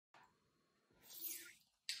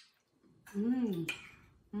Mmm.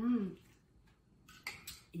 Mmm.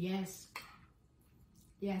 Yes.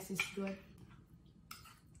 Yes, it's good.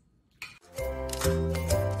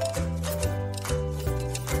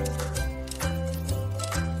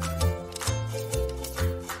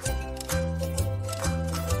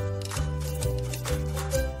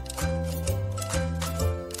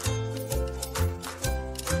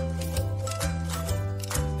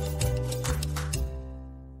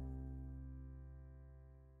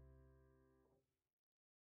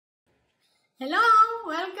 Hello,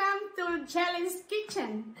 welcome to Jelly's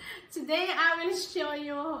Kitchen. Today I will show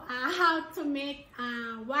you how to make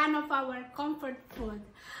one of our comfort food.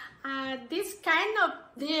 This kind of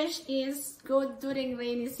dish is good during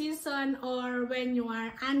rainy season or when you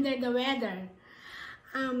are under the weather.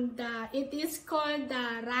 It is called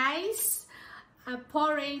the rice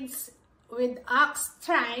porridge with ox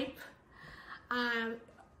tripe.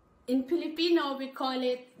 In Filipino, we call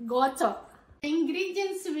it Goto. The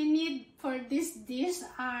ingredients we need for this dish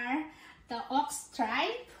are the ox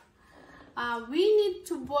tripe. We need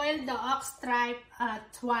to boil the ox tripe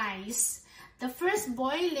twice. The first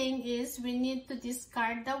boiling is we need to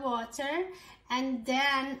discard the water and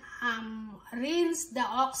then rinse the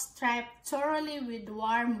ox tripe thoroughly with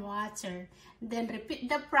warm water. Then repeat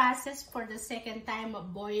the process for the second time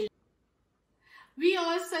of boiling. We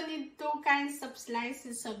also need 2 kinds of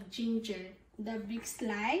slices of ginger, the big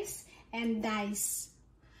slice and dice.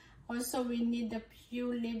 Also, we need a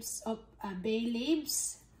few leaves of bay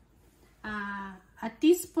leaves, a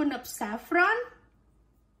teaspoon of saffron,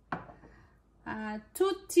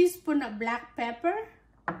 2 teaspoons of black pepper,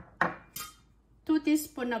 2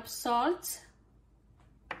 teaspoons of salt,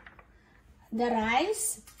 the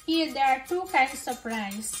rice. Here there are 2 kinds of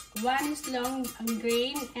rice. One is long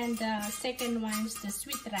grain and the second one is the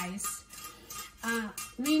sweet rice.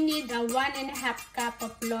 We need a 1.5 cup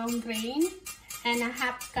of long grain and a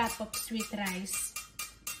 1/2 cup of sweet rice.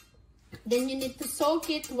 Then you need to soak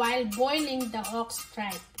it while boiling the ox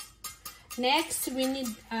tripe. Next, we need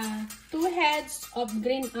 2 heads of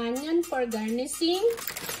green onion for garnishing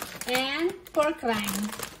and pork rind.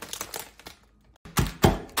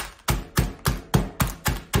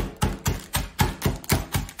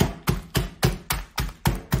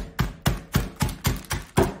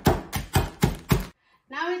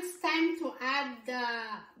 Now it's time to add the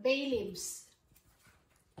bay leaves.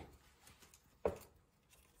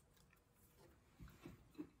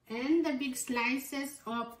 And the big slices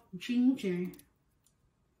of ginger.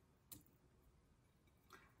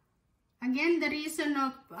 Again, the reason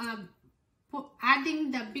of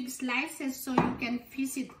adding the big slices so you can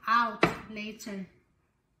fish it out later.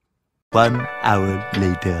 1 hour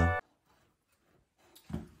later.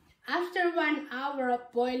 After 1 hour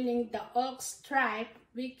of boiling the ox tripe,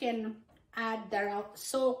 we can add the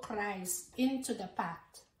soaked rice into the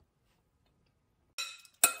pot.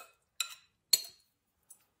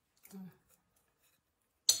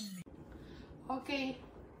 Okay,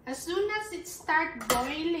 as soon as it starts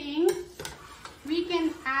boiling, we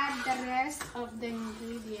can add the rest of the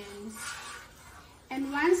ingredients. And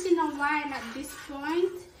once in a while at this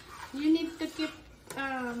point, you need to keep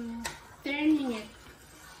turning it.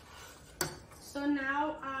 So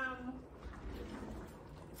now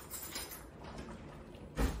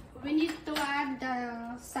we need to add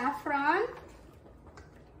the saffron.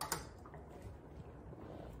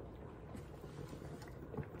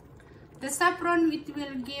 The saffron, it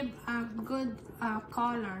will give a good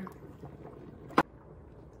color.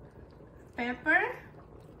 Pepper.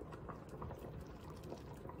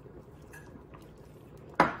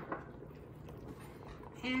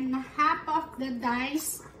 And half of the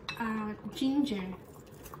diced ginger.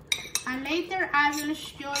 Later I will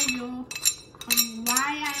show you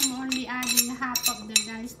why I'm only adding half of the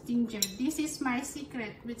diced ginger. This is my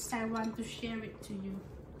secret which I want to share it to you.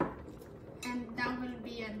 And that will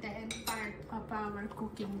be at the end part of our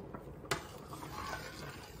cooking.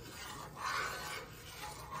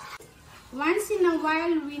 Once in a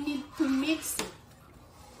while, we need to mix it.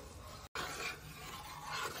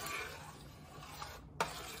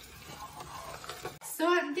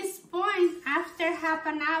 So at this point, after half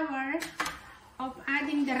an hour of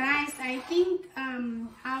adding the rice, I think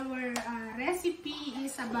our recipe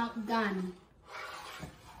is about done.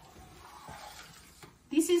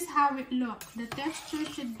 This is how it looks. The texture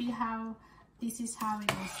should be how, this is how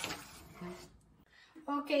it is.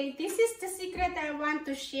 Okay, this is the secret I want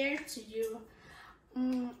to share to you.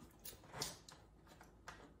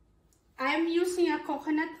 I'm using a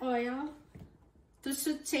coconut oil to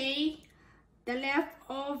saute the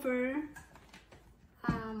leftover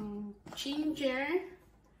ginger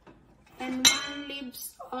and 1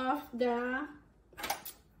 leaves of the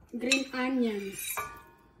green onions.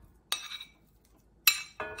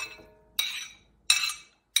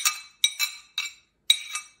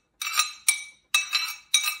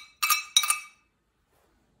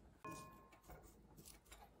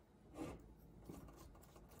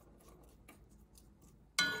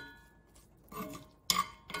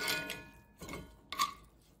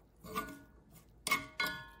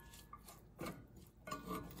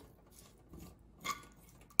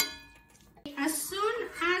 As soon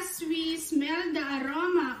as we smell the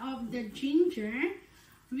aroma of the ginger,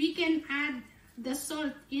 we can add the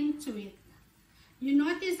salt into it. You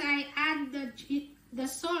notice I add the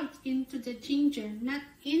salt into the ginger, not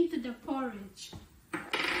into the porridge.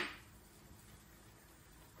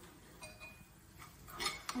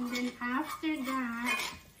 And then after that,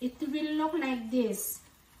 it will look like this.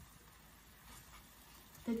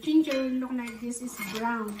 The ginger will look like this, is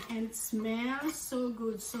brown and smells so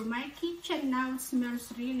good. So my kitchen now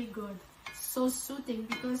smells really good. So soothing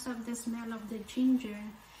because of the smell of the ginger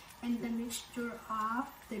and the mixture of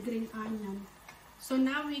the green onion. So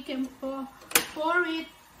now we can pour it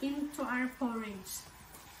into our porridge.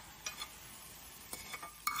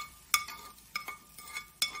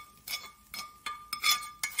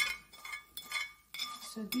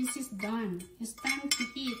 So this is done. It's time to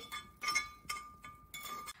eat.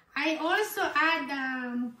 I also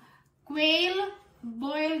add quail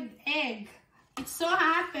boiled egg. It so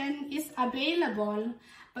happens it's available,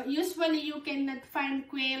 but usually you cannot find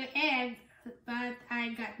quail egg, but I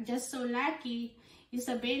got just so lucky it's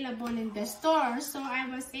available in the store, so I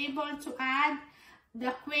was able to add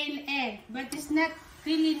the quail egg, but it's not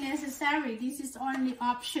really necessary. This is only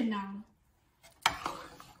optional.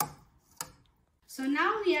 So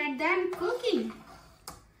now we are done cooking.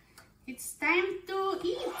 It's time to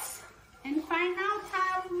eat and find out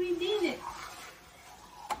how we did it.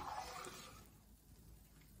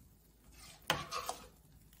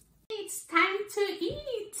 It's time to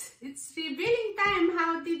eat. It's revealing time.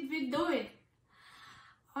 How did we do it?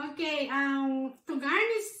 Okay, to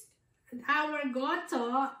garnish our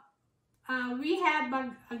goto, we have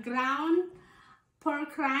a ground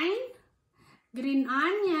pork rind, green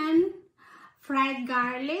onion, fried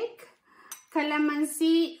garlic,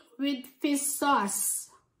 calamansi with fish sauce.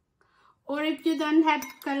 Or if you don't have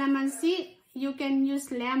calamansi, you can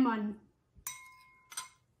use lemon.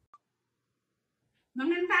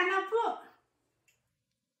 Manantana po.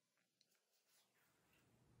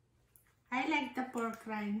 I like the pork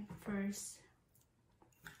rind first.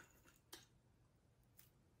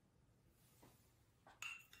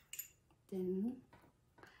 Then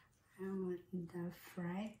I want the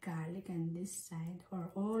fried garlic on this side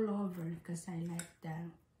or all over because I like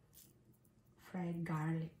the fried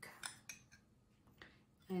garlic.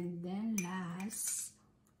 And then last,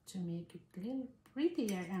 to make it a little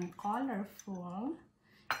prettier and colorful,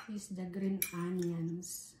 is the green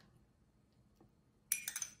onions.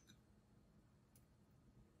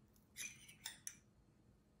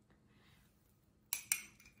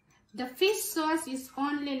 The fish sauce is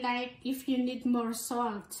only like if you need more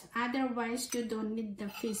salt. Otherwise, you don't need the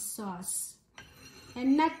fish sauce.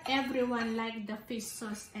 And not everyone like the fish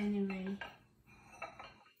sauce anyway.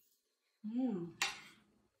 Ooh,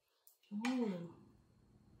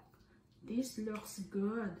 this looks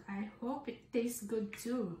good. I hope it tastes good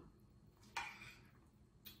too.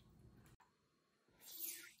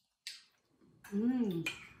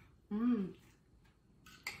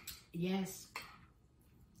 Yes.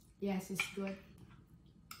 Yes, it's good.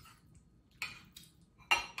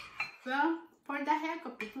 Well, for the heck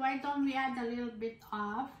of it, why don't we add a little bit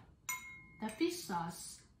of the fish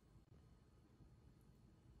sauce?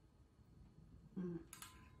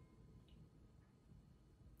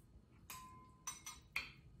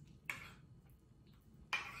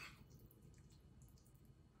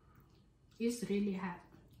 It's really hot.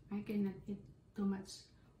 I cannot eat too much.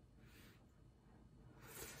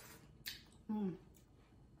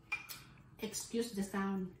 Excuse the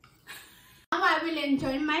sound. Now I will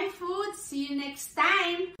enjoy my food. See you next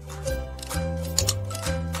time.